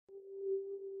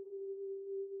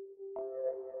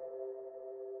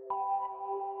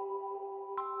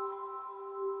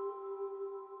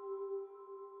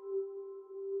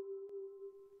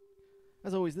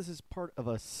As always, this is part of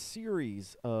a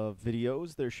series of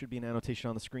videos. There should be an annotation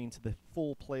on the screen to the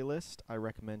full playlist. I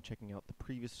recommend checking out the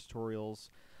previous tutorials,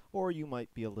 or you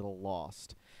might be a little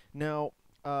lost. Now,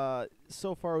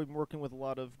 so far we've been working with a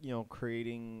lot of,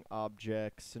 creating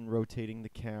objects and rotating the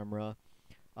camera.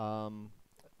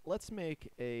 Let's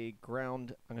make a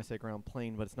ground, I'm going to say ground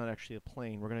plane, but it's not actually a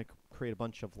plane. We're going to create a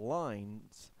bunch of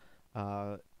lines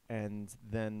and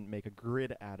then make a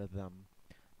grid out of them.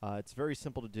 It's very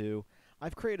simple to do.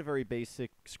 I've created a very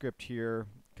basic script here,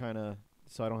 kind of,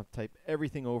 so I don't have to type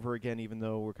everything over again, even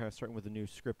though we're kind of starting with a new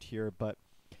script here. But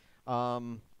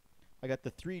I got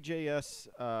the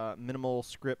Three.js minimal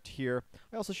script here.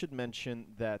 I also should mention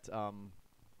that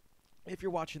if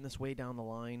you're watching this way down the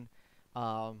line,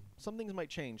 some things might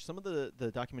change. Some of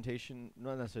the documentation,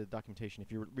 not necessarily the documentation,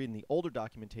 if you're reading the older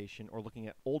documentation or looking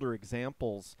at older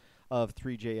examples of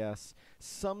Three.js,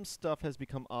 some stuff has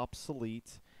become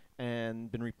obsolete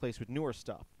and been replaced with newer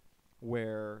stuff,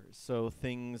 so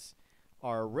things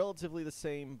are relatively the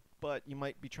same, but you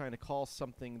might be trying to call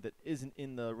something that isn't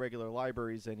in the regular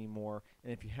libraries anymore.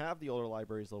 And if you have the older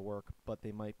libraries, they'll work, but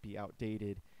they might be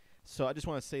outdated. So I just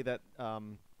want to say that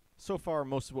so far,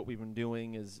 most of what we've been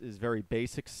doing is very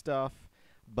basic stuff.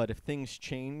 But if things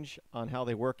change on how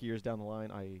they work years down the line,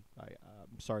 I'm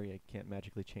sorry I can't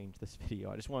magically change this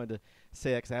video. I just wanted to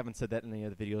say that because I haven't said that in any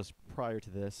of the videos prior to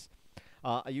this.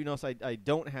 You notice I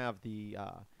don't have the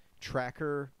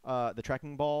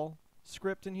tracking ball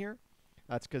script in here.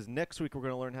 That's because next week we're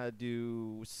going to learn how to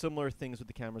do similar things with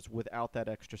the cameras without that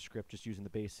extra script, just using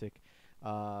the basic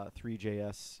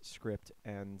Three.js script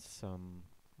and some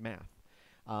math.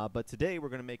 But today we're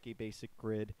going to make a basic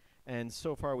grid, and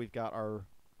so far we've got our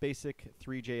basic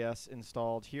Three.js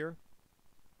installed here.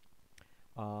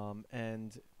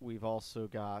 And we've also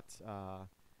got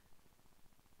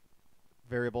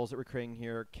variables that we're creating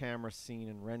here, camera, scene,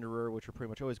 and renderer, which we're pretty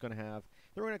much always going to have.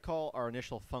 Then we're going to call our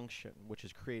initial function, which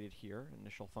is created here,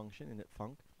 initial function, init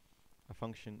func, a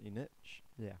function init,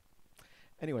 yeah.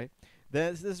 Anyway,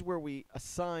 this is where we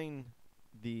assign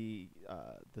the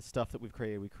stuff that we've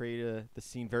created. We created the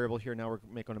scene variable here. Now we're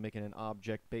going to make it an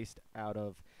object based out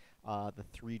of the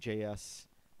Three.js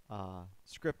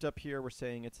script up here. We're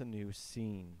saying it's a new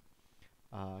scene.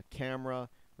 Camera,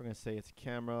 we're going to say it's a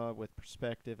camera with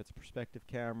perspective. It's a perspective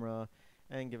camera,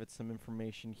 and give it some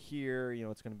information here.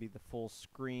 It's going to be the full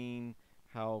screen,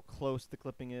 how close the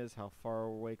clipping is, how far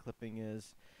away clipping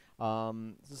is.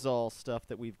 This is all stuff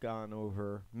that we've gone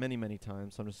over many, many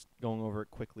times, so I'm just going over it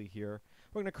quickly here.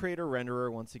 We're going to create a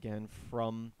renderer once again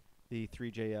from the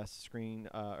Three.js screen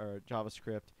or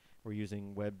JavaScript. We're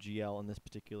using WebGL in this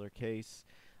particular case.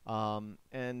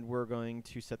 And we're going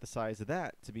to set the size of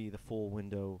that to be the full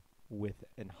window width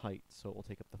and height, so it will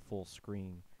take up the full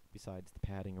screen besides the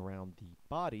padding around the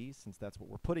body, since that's what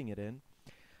we're putting it in.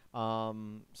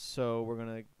 So we're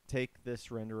going to take this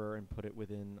renderer and put it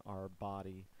within our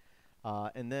body.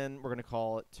 And then we're going to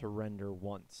call it to render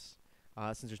once.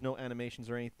 Since there's no animations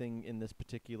or anything in this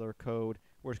particular code,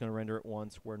 we're just going to render it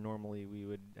once, where normally we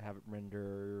would have it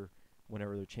render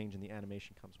whenever the change in the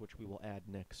animation comes, which we will add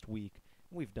next week,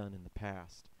 and we've done in the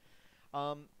past.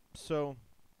 So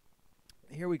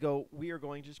here we go. We are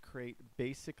going to just create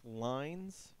basic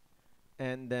lines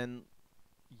and then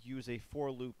use a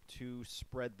for loop to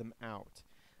spread them out.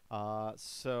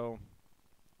 So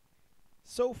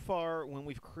far, when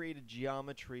we've created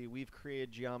geometry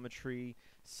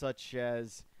such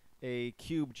as a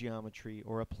cube geometry,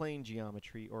 or a plane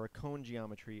geometry, or a cone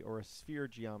geometry, or a sphere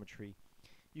geometry.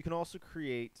 You can also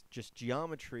create just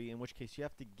geometry, in which case you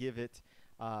have to give it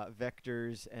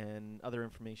vectors and other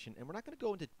information. And we're not going to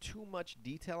go into too much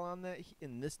detail on that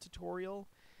in this tutorial,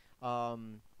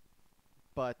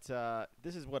 but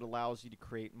this is what allows you to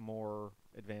create more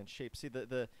advanced shapes. See,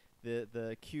 the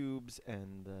cubes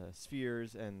and the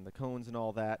spheres and the cones and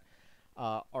all that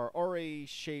are already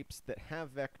shapes that have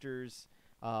vectors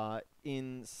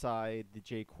inside the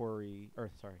jQuery,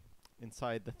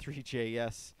 inside the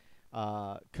Three.js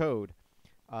code,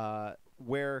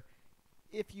 where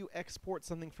if you export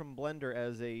something from Blender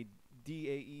as a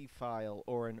DAE file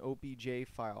or an OBJ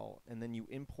file, and then you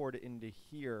import it into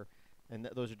here, and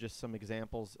those are just some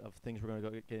examples of things we're going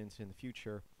to get into in the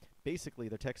future. Basically,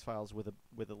 they're text files with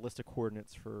a list of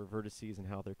coordinates for vertices and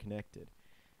how they're connected.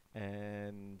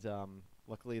 And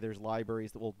luckily, there's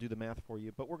libraries that will do the math for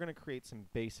you. But we're going to create some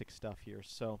basic stuff here.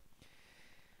 So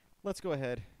let's go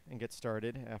ahead and get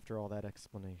started after all that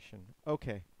explanation.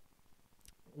 Okay.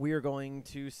 We are going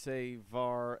to say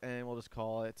var, and we'll just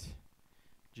call it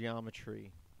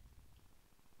geometry.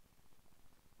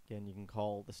 Again, you can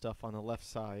call the stuff on the left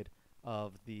side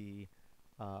of the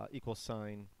equal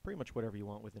sign, pretty much whatever you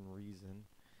want within reason.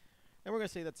 And we're going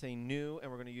to say that's a new, and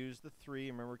we're going to use the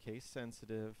 3, remember case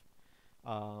sensitive.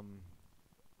 And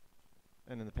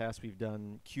in the past we've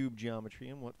done cube geometry,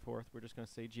 and what forth? We're just going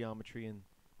to say geometry in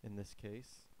this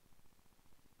case.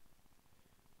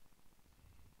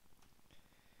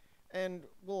 And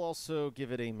we'll also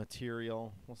give it a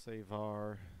material. We'll say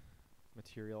var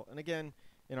material. And again,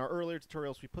 in our earlier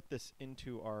tutorials, we put this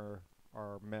into our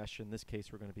mesh. In this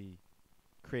case, we're going to be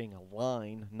creating a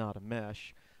line, not a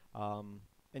mesh.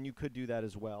 And you could do that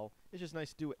as well. It's just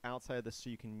nice to do it outside of this so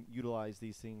you can utilize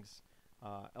these things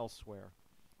elsewhere.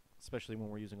 Especially when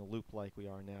we're using a loop like we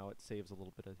are now, it saves a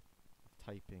little bit of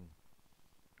typing.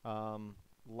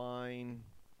 Line,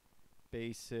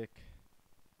 basic,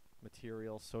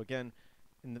 material. So again,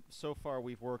 so far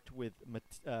we've worked with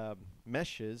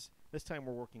meshes. This time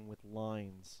we're working with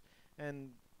lines.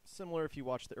 And similar, if you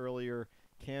watched the earlier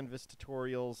Canvas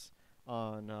tutorials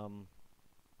on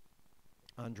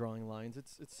drawing lines,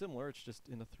 it's similar. It's just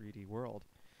in a 3D world.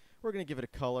 We're going to give it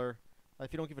a color.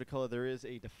 If you don't give it a color, there is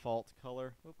a default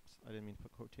color. Oops, I didn't mean to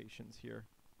put quotations here.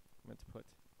 I meant to put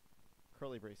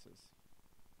curly braces.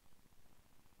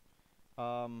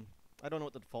 I don't know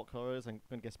what the default color is. I'm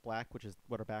going to guess black, which is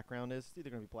what our background is. It's either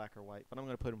going to be black or white, but I'm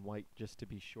going to put in white just to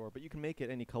be sure. But you can make it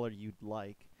any color you'd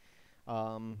like.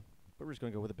 But we're just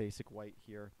going to go with a basic white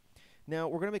here. Now,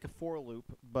 we're going to make a for loop,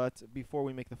 but before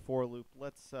we make the for loop,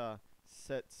 let's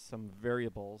set some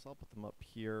variables. I'll put them up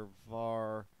here.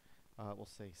 Var, we'll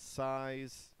say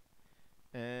size,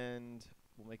 and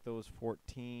we'll make those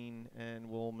 14, and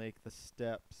we'll make the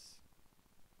steps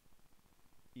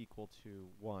equal to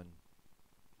 1.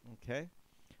 Okay?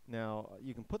 Now,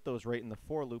 you can put those right in the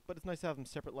for loop, but it's nice to have them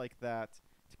separate like that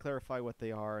to clarify what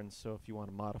they are, and so if you want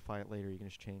to modify it later, you can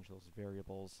just change those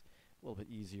variables a little bit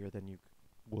easier than you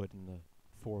would in the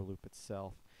for loop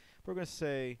itself. We're going to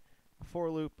say a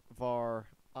for loop var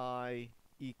I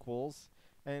equals,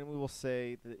 and we will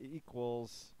say that it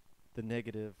equals the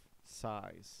negative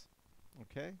size.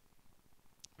 Okay? And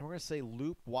we're going to say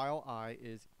loop while I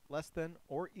is less than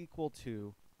or equal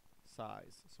to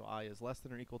size. So I is less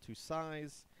than or equal to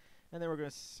size. And then we're going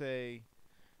to say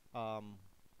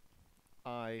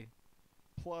I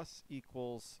plus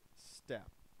equals step.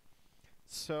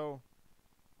 So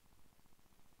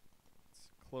let's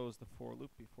close the for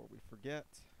loop before we forget.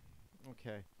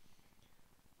 Okay.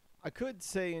 I could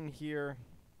say in here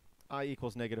I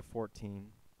equals negative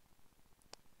 14.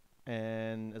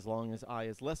 And as long as I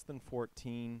is less than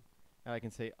 14, I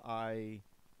can say I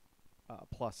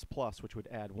plus plus, which would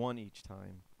add 1 each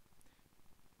time.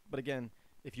 But again,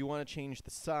 if you want to change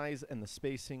the size and the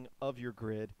spacing of your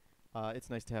grid, it's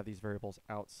nice to have these variables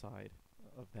outside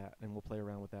of that, and we'll play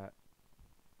around with that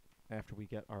after we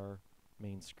get our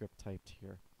main script typed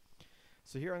here.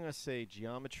 So here I'm going to say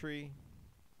geometry,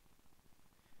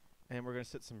 and we're going to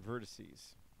set some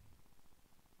vertices.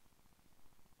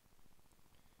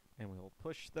 And we'll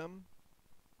push them.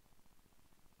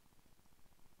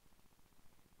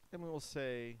 And we will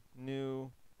say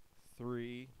new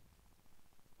 3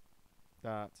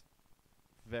 dot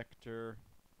vector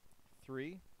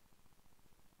 3,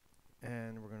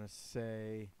 and we're going to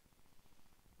say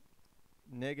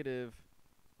negative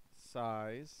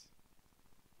size.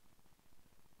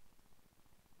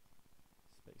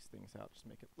 Space things out, just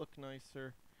make it look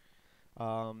nicer.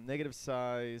 Negative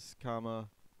size, comma,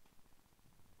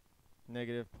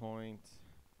 negative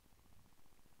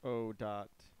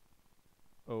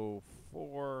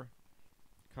 0.0.04,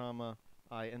 comma,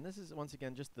 I. And this is, once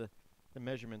again, just the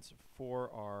measurements for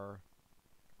our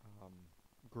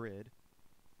grid.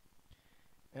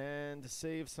 And to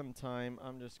save some time,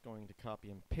 I'm just going to copy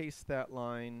and paste that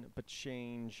line, but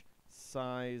change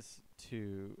size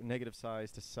to negative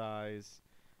size to size.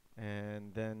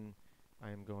 And then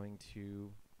I'm going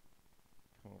to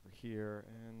come over here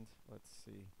and let's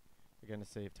see. Again, to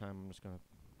save time, I'm just going to,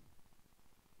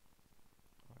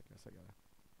 I guess I got to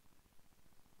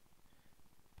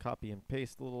copy and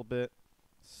paste a little bit.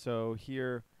 So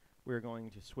here we're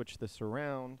going to switch this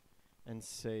around and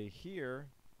say here,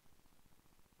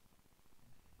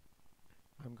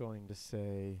 I'm going to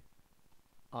say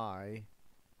I.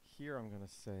 Here I'm going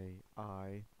to say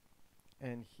I.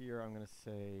 And here I'm going to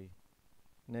say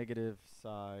negative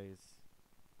size.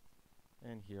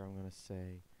 And here I'm going to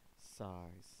say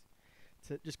size.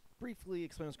 To just briefly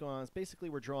explain what's going on, is basically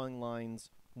we're drawing lines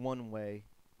one way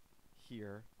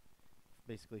here.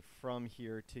 Basically from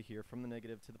here to here, from the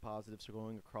negative to the positive, so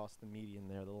going across the median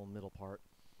there, the little middle part.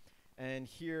 And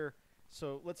here,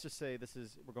 so let's just say this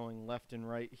is, we're going left and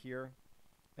right here,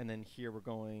 and then here we're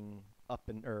going up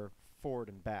and, or forward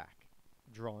and back,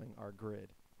 drawing our grid.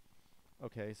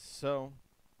 Okay, so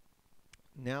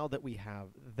now that we have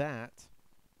that,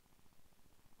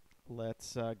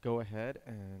 let's go ahead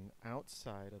and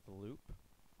outside of the loop,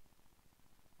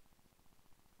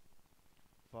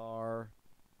 var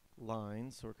line.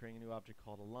 So we're creating a new object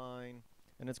called a line,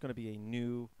 and it's going to be a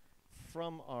new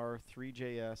from our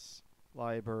Three.js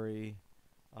library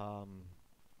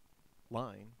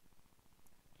line,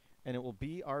 and it will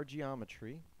be our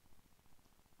geometry.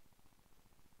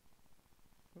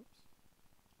 Oops.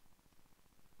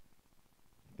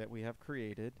 That we have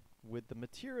created with the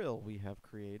material we have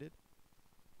created.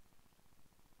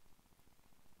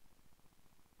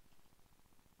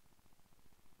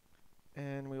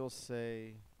 And we will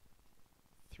say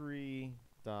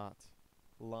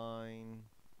 3.line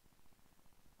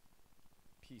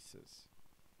pieces.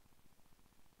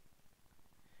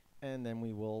 And then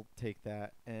we will take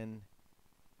that and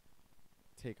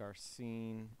take our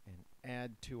scene and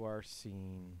add to our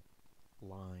scene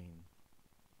line.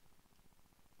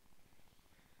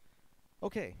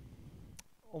 Okay,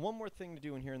 well, one more thing to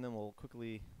do in here, and then we'll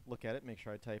quickly look at it, make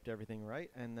sure I typed everything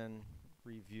right, and then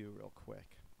review real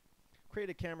quick. Create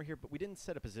a camera here, but we didn't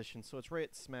set a position, so it's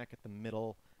right smack at the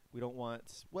middle. We don't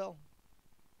want, well,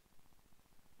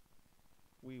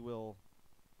 we will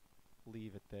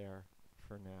leave it there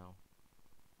for now,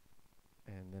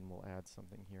 and then we'll add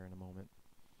something here in a moment.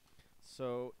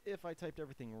 So if I typed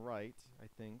everything right, I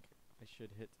think I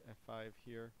should hit F5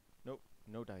 here. Nope,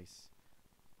 no dice.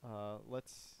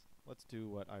 Let's do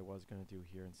what I was going to do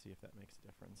here and see if that makes a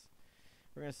difference.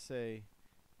 We're going to say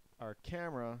our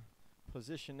camera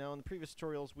position. Now in the previous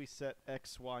tutorials we set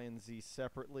X, Y, and Z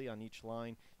separately on each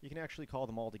line. You can actually call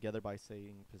them all together by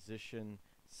saying position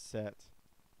set,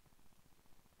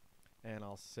 and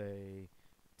I'll say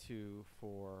 2,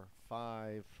 4,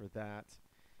 5 for that.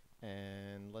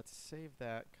 And let's save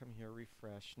that, come here,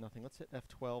 refresh, nothing. Let's hit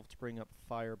F12 to bring up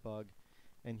Firebug,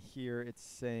 and here it's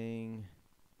saying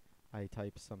I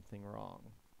typed something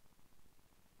wrong.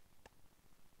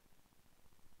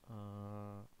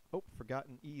 Oh,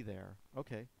 forgotten E there.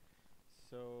 Okay,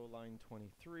 so line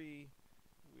 23,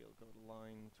 we'll go to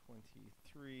line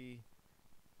 23.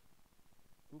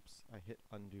 Oops, I hit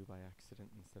undo by accident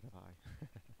instead of I.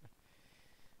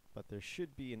 But there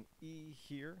should be an E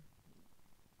here.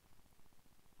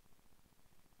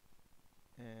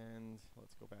 And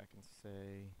let's go back and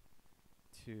say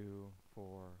 2,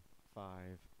 4,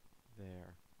 5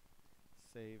 there.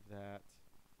 Save that.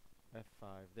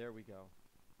 F5. There we go.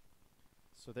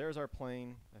 So there's our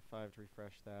plane. F5 to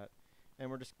refresh that.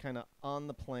 And we're just kind of on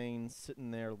the plane,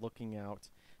 sitting there looking out.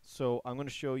 So I'm going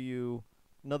to show you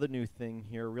another new thing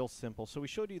here, real simple. So we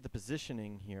showed you the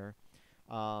positioning here,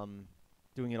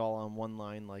 doing it all on one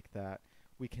line like that.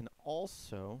 We can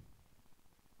also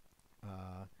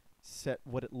set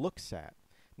what it looks at.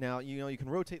 Now, you can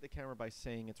rotate the camera by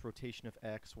saying its rotation of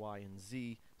X, Y, and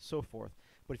Z, so forth.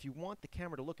 But if you want the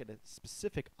camera to look at a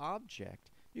specific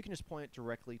object, you can just point it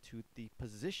directly to the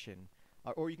position,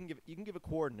 or you can give it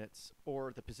coordinates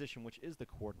or the position, which is the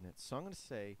coordinates. So I'm going to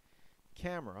say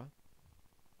camera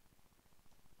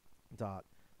dot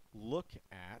look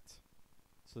at.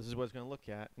 So this is what it's going to look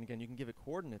at, and again, you can give it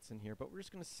coordinates in here, but we're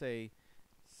just going to say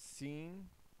scene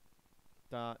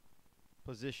dot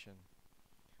position,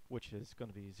 which is going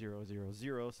to be 0, 0,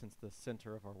 0, since the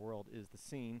center of our world is the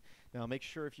scene. Now make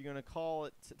sure if you're going to call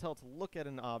it, tell it to look at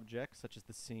an object, such as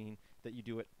the scene, that you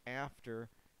do it after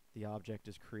the object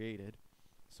is created.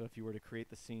 So if you were to create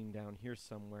the scene down here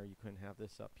somewhere, you couldn't have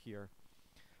this up here.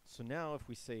 So now if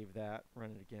we save that,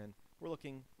 run it again, we're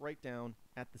looking right down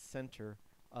at the center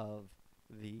of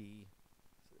the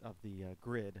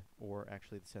grid, or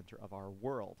actually the center of our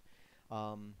world.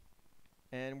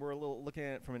 And we're looking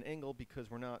at it from an angle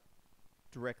because we're not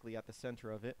directly at the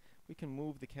center of it. We can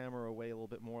move the camera away a little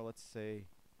bit more. Let's say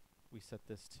we set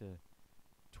this to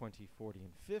 20, 40,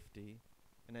 and 50,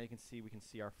 and now you can see we can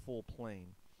see our full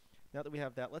plane. Now that we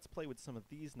have that, let's play with some of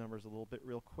these numbers a little bit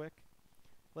real quick.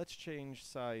 Let's change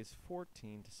size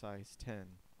 14 to size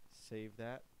 10. Save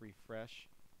that, refresh.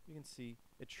 You can see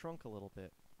it shrunk a little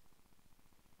bit.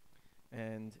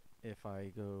 And if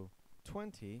I go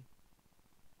 20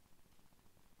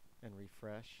 and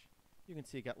refresh, you can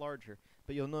see it got larger.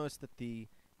 But you'll notice that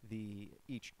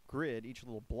each grid, each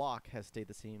little block has stayed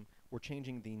the same. We're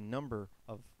changing the number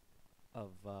of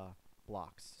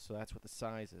blocks, so that's what the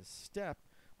size is. Step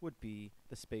would be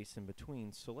the space in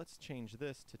between. So let's change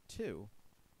this to 2.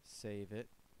 Save it,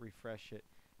 refresh it.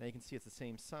 Now you can see it's the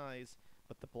same size,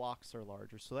 but the blocks are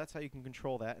larger. So that's how you can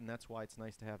control that, and that's why it's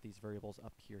nice to have these variables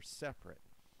up here separate.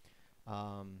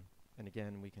 And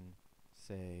again, we can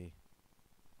say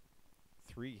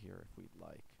 3 here if we'd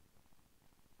like.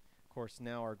 course,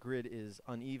 now our grid is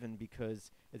uneven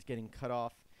because it's getting cut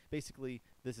off. Basically,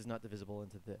 this is not divisible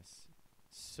into this.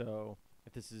 So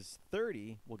if this is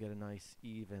 30, we'll get a nice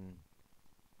even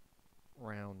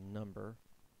round number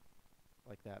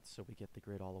like that, so we get the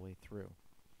grid all the way through.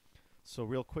 So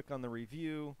real quick on the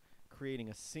review, creating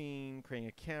a scene, creating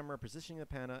a camera, positioning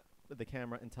the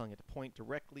camera and telling it to point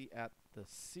directly at the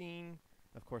scene.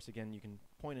 Of course, again, you can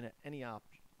point it at any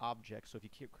object. So if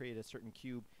you create a certain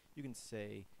cube, you can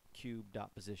say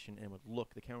cube.position and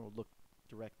the camera would look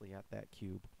directly at that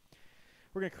cube.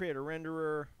 We're going to create a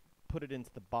renderer, put it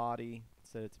into the body,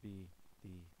 set it to be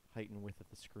the height and width of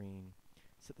the screen,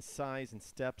 set the size and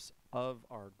steps of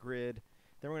our grid.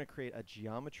 Then we're going to create a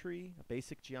geometry, a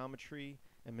basic geometry,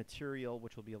 and material,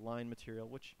 which will be a line material,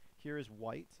 which here is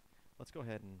white. Let's go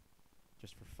ahead and,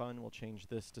 just for fun, we'll change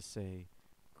this to, say,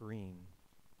 green.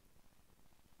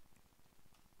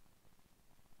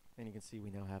 And you can see we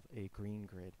now have a green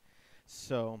grid.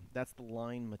 So that's the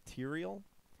line material.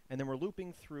 And then we're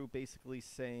looping through, basically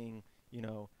saying, you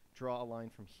know, draw a line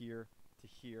from here to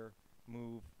here,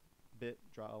 move bit,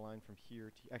 draw a line from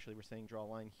here to, actually we're saying draw a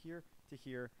line here to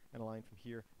here, and a line from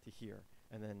here to here,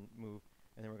 and then move,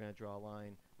 and then we're going to draw a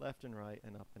line left and right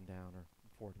and up and down, or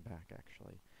forward and back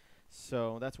actually.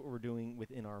 So that's what we're doing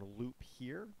within our loop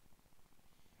here,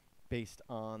 based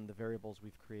on the variables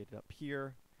we've created up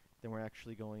here. Then we're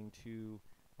actually going to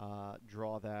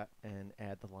draw that and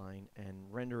add the line and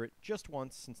render it just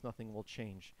once, since nothing will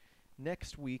change.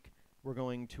 Next week we're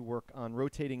going to work on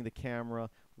rotating the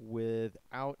camera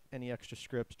without any extra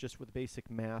scripts, just with basic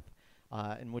math,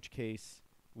 in which case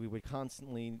we would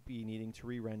constantly be needing to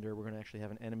re-render. We're going to actually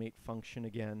have an animate function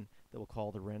again that we'll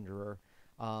call the renderer,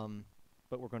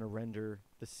 but we're going to render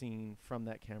the scene from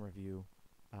that camera view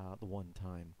the one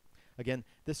time. Again,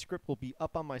 this script will be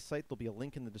up on my site. There'll be a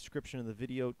link in the description of the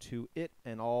video to it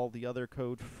and all the other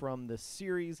code from this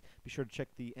series. Be sure to check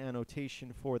the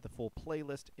annotation for the full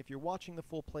playlist. If you're watching the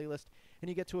full playlist and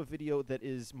you get to a video that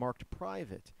is marked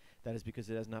private, that is because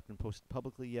it has not been posted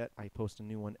publicly yet. I post a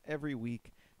new one every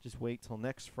week. Just wait till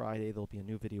next Friday. There'll be a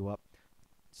new video up.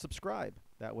 Subscribe.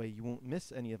 That way you won't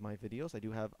miss any of my videos. I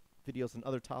do have videos on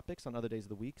other topics on other days of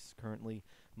the week, currently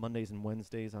Mondays and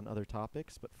Wednesdays on other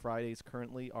topics, but Fridays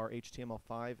currently are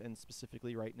HTML5, and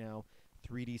specifically right now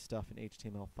 3D stuff in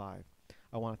HTML5.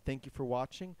 I want to thank you for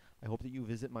watching. I hope that you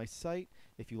visit my site.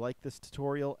 If you like this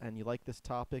tutorial and you like this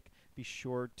topic, be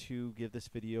sure to give this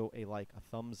video a like, a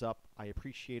thumbs up. I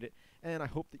appreciate it, and I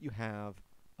hope that you have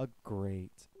a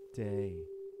great day.